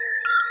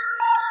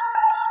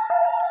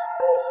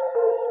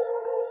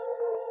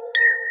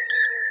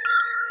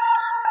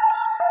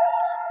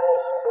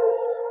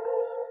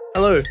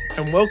Hello,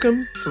 and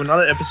welcome to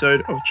another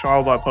episode of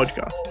Trial by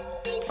Podcast.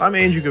 I'm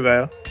Andrew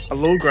Gouveia, a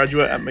law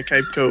graduate at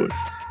McCabe-Curwood,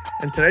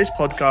 and today's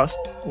podcast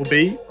will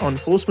be on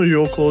force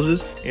majeure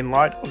clauses in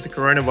light of the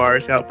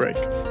coronavirus outbreak.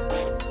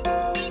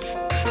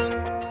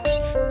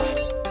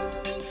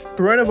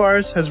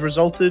 Coronavirus has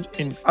resulted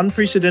in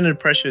unprecedented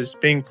pressures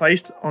being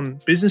placed on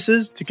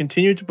businesses to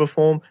continue to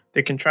perform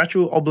their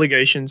contractual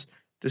obligations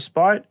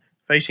despite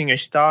facing a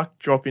stark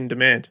drop in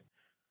demand.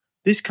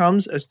 This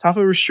comes as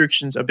tougher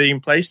restrictions are being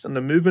placed on the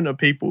movement of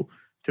people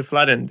to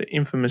flatten the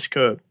infamous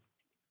curve.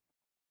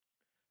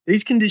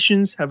 These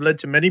conditions have led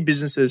to many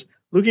businesses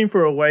looking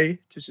for a way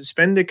to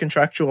suspend their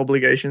contractual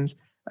obligations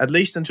at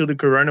least until the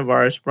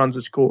coronavirus runs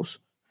its course.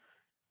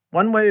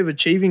 One way of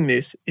achieving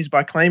this is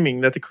by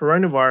claiming that the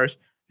coronavirus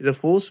is a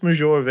force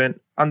majeure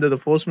event under the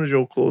force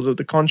majeure clause of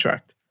the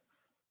contract.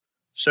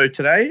 So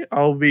today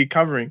I'll be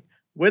covering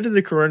whether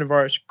the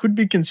coronavirus could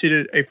be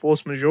considered a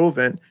force majeure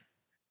event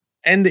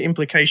and the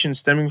implications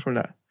stemming from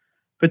that,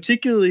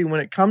 particularly when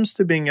it comes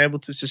to being able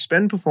to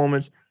suspend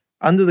performance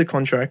under the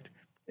contract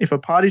if a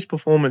party's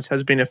performance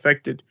has been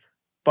affected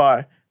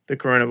by the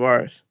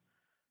coronavirus.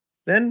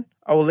 Then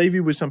I will leave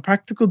you with some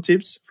practical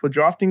tips for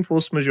drafting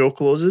force majeure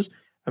clauses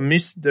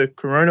amidst the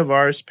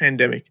coronavirus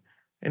pandemic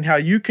and how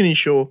you can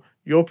ensure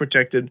you're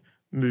protected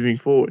moving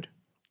forward.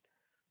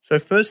 So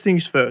first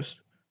things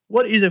first,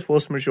 what is a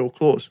force majeure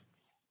clause?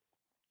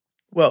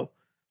 Well,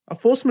 a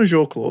force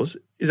majeure clause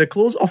is a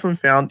clause often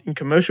found in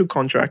commercial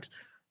contracts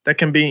that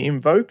can be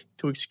invoked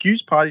to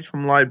excuse parties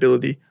from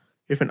liability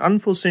if an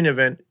unforeseen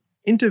event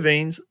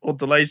intervenes or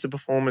delays the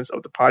performance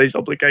of the party's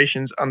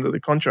obligations under the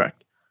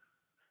contract.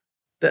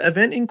 The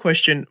event in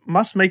question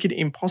must make it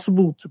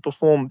impossible to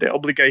perform their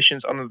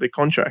obligations under the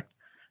contract,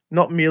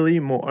 not merely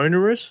more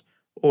onerous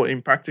or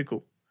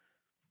impractical.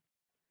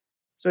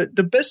 So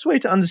the best way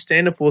to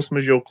understand a force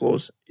majeure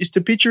clause is to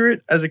picture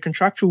it as a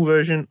contractual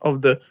version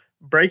of the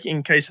break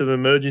in case of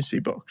emergency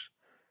box.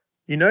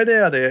 You know they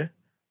are there,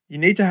 you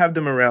need to have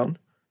them around,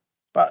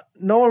 but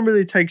no one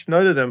really takes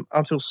note of them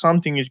until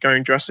something is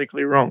going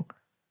drastically wrong.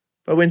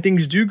 But when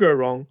things do go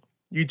wrong,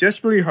 you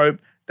desperately hope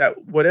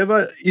that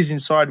whatever is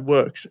inside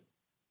works.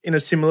 In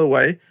a similar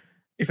way,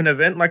 if an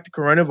event like the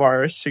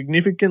coronavirus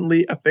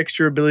significantly affects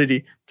your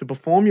ability to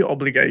perform your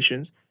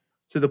obligations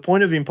to the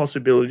point of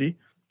impossibility,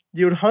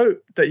 you would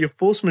hope that your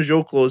force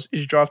majeure clause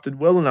is drafted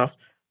well enough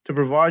to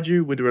provide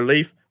you with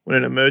relief when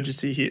an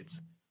emergency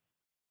hits.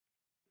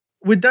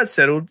 With that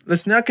settled,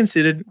 let's now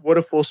consider what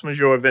a force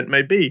majeure event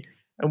may be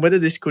and whether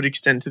this could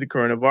extend to the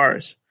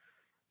coronavirus.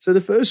 So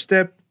the first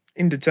step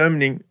in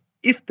determining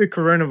if the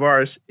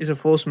coronavirus is a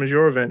force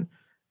majeure event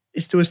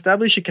is to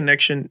establish a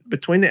connection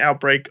between the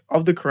outbreak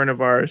of the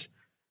coronavirus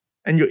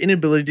and your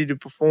inability to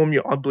perform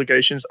your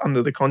obligations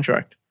under the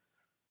contract.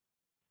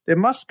 There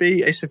must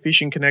be a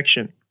sufficient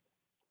connection,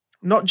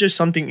 not just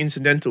something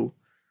incidental.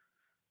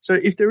 So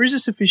if there is a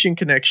sufficient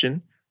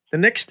connection, the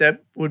next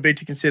step would be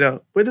to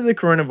consider whether the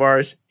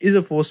coronavirus is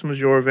a force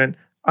majeure event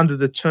under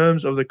the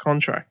terms of the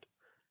contract.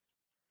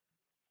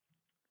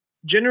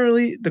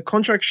 Generally, the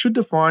contract should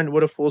define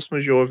what a force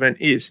majeure event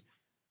is.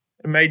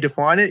 It may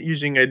define it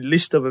using a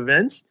list of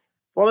events,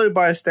 followed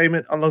by a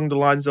statement along the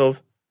lines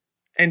of,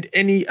 and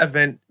any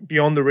event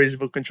beyond the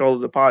reasonable control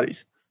of the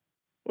parties.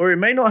 Or it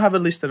may not have a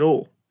list at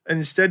all, and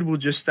instead will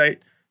just state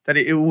that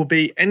it will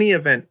be any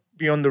event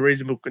beyond the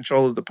reasonable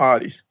control of the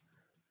parties.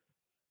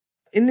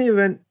 In the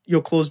event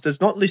your clause does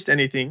not list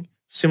anything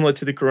similar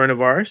to the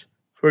coronavirus,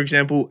 for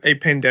example, a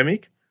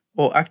pandemic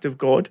or act of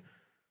God,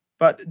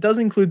 but does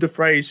include the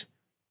phrase,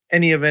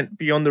 any event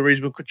beyond the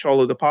reasonable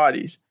control of the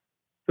parties,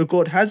 the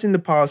court has in the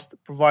past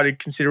provided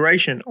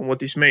consideration on what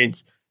this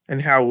means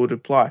and how it would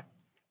apply.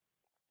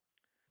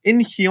 In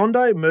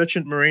Hyundai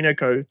Merchant Marine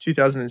Co.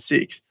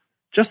 2006,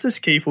 Justice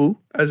Kiefel,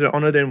 as her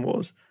honour then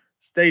was,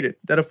 stated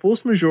that a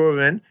force majeure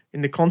event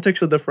in the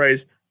context of the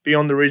phrase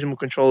beyond the reasonable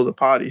control of the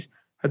parties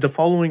had the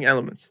following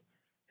elements.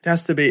 It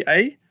has to be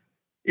A,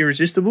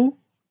 irresistible,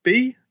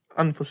 B,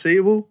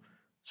 unforeseeable,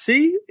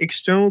 C,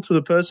 external to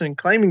the person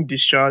claiming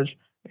discharge,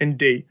 and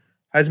D,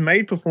 has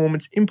made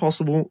performance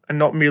impossible and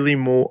not merely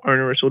more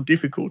onerous or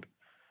difficult.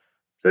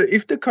 So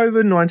if the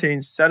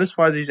COVID-19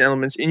 satisfies these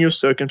elements in your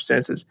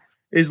circumstances,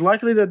 it is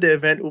likely that the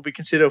event will be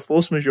considered a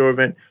force majeure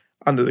event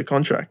under the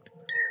contract.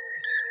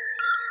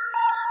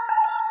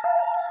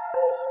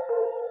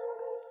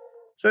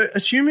 So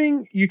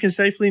assuming you can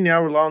safely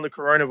now rely on the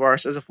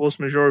coronavirus as a force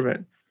majeure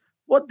event,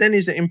 what then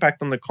is the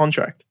impact on the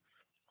contract?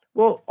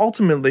 Well,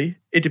 ultimately,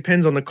 it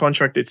depends on the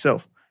contract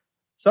itself.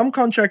 Some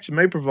contracts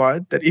may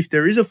provide that if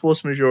there is a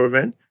force majeure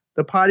event,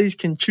 the parties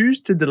can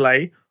choose to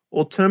delay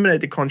or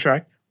terminate the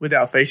contract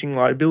without facing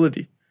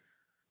liability.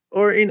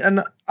 Or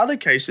in other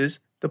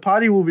cases, the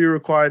party will be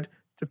required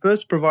to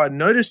first provide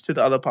notice to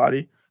the other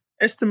party,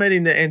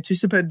 estimating the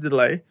anticipated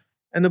delay,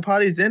 and the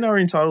parties then are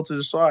entitled to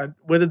decide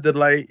whether the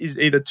delay is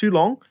either too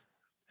long,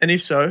 and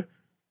if so,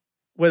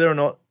 whether or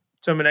not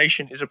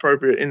termination is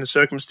appropriate in the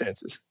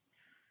circumstances.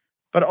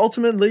 But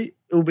ultimately,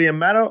 it will be a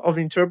matter of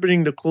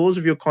interpreting the clause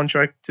of your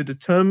contract to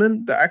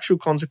determine the actual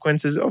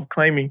consequences of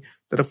claiming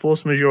that a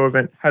force majeure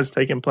event has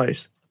taken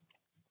place.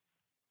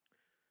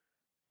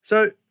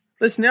 So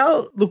let's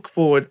now look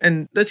forward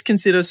and let's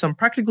consider some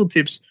practical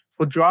tips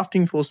for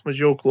drafting force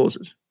majeure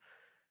clauses.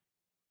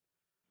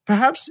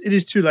 Perhaps it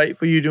is too late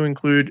for you to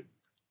include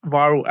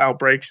viral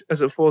outbreaks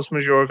as a force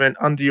majeure event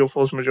under your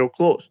force majeure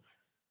clause.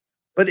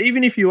 But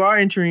even if you are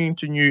entering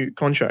into new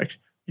contracts,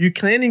 you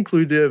can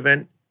include the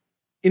event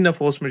in the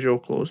force majeure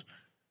clause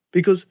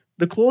because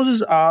the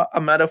clauses are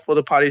a matter for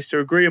the parties to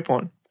agree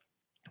upon.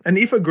 And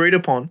if agreed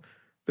upon,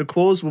 the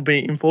clause will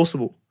be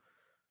enforceable.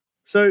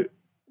 So,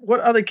 what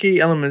are the key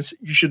elements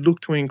you should look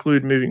to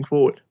include moving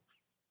forward?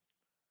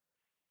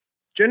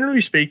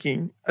 Generally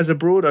speaking, as a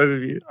broad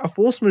overview, a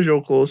force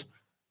majeure clause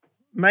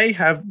may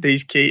have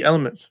these key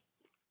elements.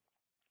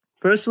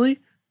 Firstly,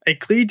 a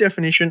clear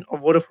definition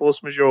of what a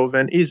force majeure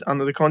event is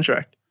under the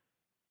contract.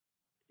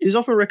 It is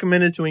often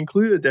recommended to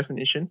include a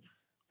definition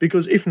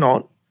because if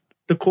not,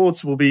 the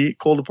courts will be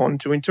called upon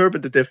to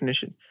interpret the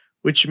definition,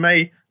 which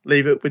may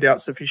leave it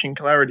without sufficient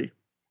clarity.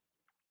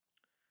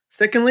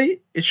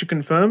 Secondly, it should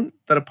confirm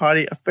that a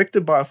party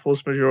affected by a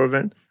force majeure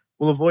event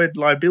will avoid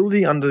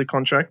liability under the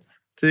contract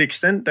to the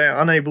extent they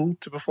are unable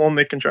to perform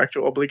their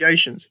contractual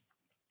obligations.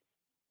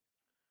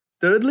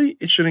 Thirdly,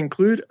 it should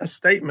include a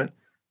statement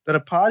that a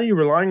party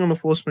relying on the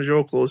force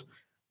majeure clause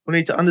will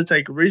need to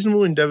undertake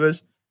reasonable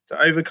endeavours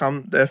to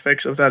overcome the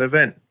effects of that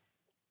event.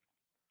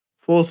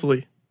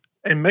 Fourthly,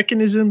 a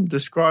mechanism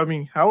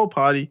describing how a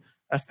party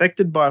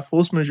affected by a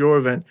force majeure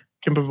event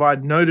can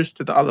provide notice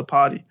to the other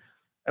party,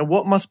 and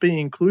what must be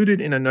included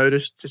in a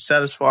notice to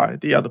satisfy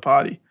the other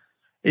party.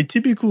 A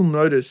typical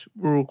notice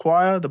will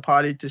require the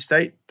party to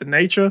state the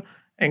nature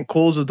and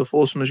cause of the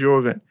force majeure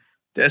event,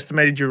 the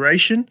estimated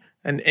duration,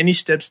 and any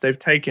steps they've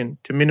taken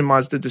to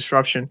minimize the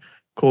disruption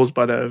caused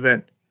by that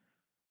event.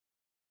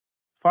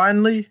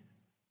 Finally,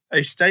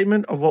 a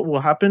statement of what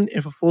will happen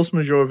if a force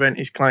majeure event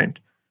is claimed,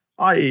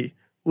 i.e.,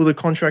 will the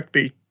contract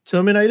be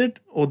terminated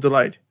or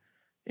delayed?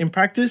 In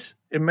practice,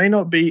 it may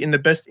not be in the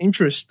best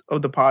interest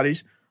of the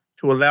parties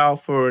to allow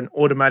for an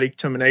automatic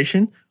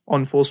termination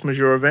on force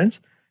majeure events.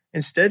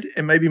 Instead,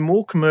 it may be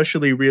more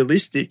commercially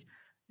realistic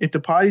if the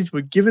parties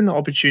were given the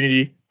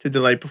opportunity to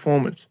delay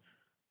performance.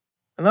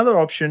 Another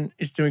option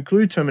is to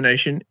include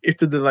termination if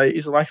the delay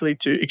is likely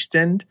to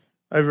extend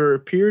over a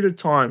period of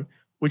time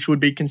which would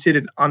be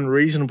considered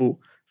unreasonable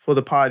for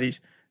the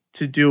parties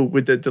to deal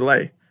with the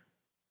delay.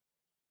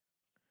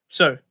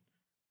 So,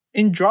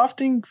 in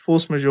drafting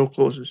force majeure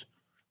clauses,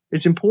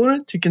 it's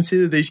important to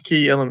consider these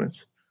key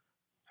elements.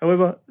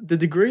 However, the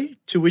degree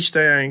to which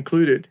they are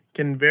included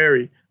can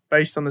vary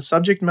based on the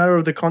subject matter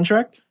of the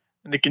contract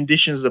and the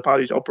conditions the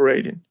parties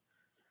operate in.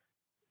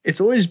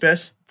 It's always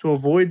best to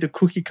avoid the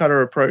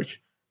cookie-cutter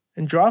approach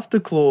and draft the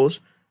clause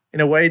in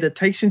a way that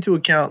takes into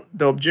account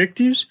the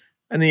objectives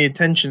and the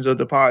intentions of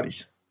the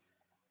parties.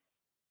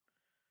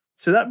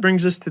 So that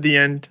brings us to the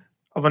end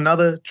of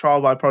another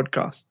Trial by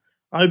podcast.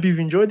 I hope you've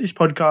enjoyed this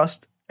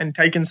podcast and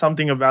taken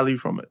something of value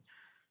from it.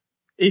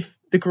 If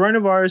the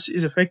coronavirus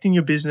is affecting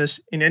your business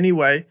in any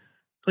way,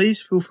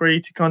 please feel free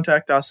to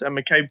contact us at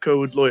McCabe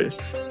Curwood Lawyers.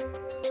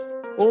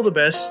 All the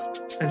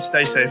best and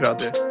stay safe out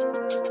there.